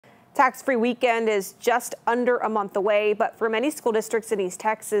Tax-free weekend is just under a month away, but for many school districts in East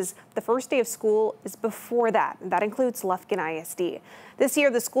Texas, the first day of school is before that, and that includes Lufkin ISD. This year,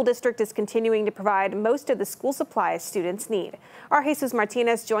 the school district is continuing to provide most of the school supplies students need. Our Jesus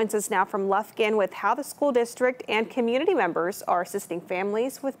Martinez joins us now from Lufkin with how the school district and community members are assisting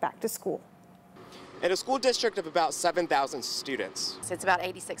families with back to school. In a school district of about 7,000 students, it's about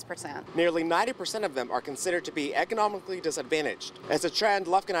 86%. Nearly 90% of them are considered to be economically disadvantaged. It's a trend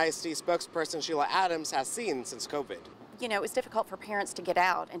Lufkin ISD spokesperson Sheila Adams has seen since COVID. You know, it was difficult for parents to get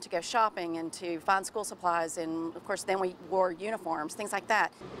out and to go shopping and to find school supplies, and of course then we wore uniforms, things like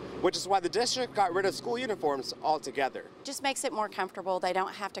that. Which is why the district got rid of school uniforms altogether. Just makes it more comfortable. They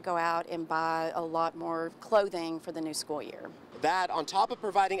don't have to go out and buy a lot more clothing for the new school year. That, on top of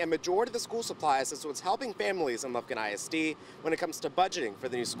providing a majority of the school supplies, is what's helping families in Lufkin ISD when it comes to budgeting for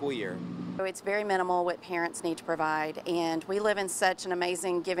the new school year. So it's very minimal what parents need to provide, and we live in such an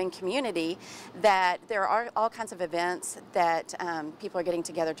amazing giving community that there are all kinds of events that people are getting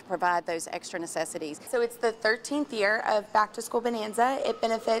together to provide those extra necessities. So it's the 13th year of Back to School Bonanza. It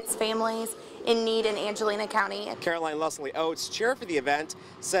benefits families in need in Angelina County. Caroline Leslie Oates, chair for the event,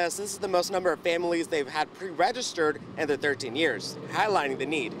 says this is the most number of families they've had pre-registered in their 13 years, highlighting the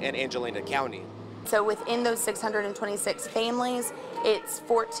need in Angelina County. So within those 626 families, it's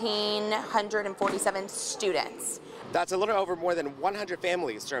 1,447 students. That's a little over more than 100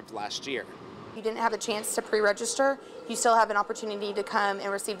 families served last year. If you didn't have a chance to pre-register, you still have an opportunity to come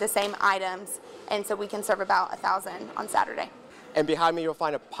and receive the same items, and so we can serve about 1,000 on Saturday. And behind me, you'll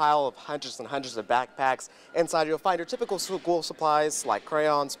find a pile of hundreds and hundreds of backpacks. Inside, you'll find your typical school supplies like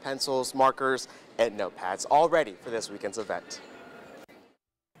crayons, pencils, markers, and notepads, all ready for this weekend's event.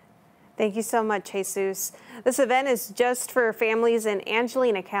 Thank you so much, Jesus. This event is just for families in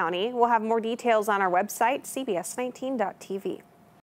Angelina County. We'll have more details on our website, cbs19.tv.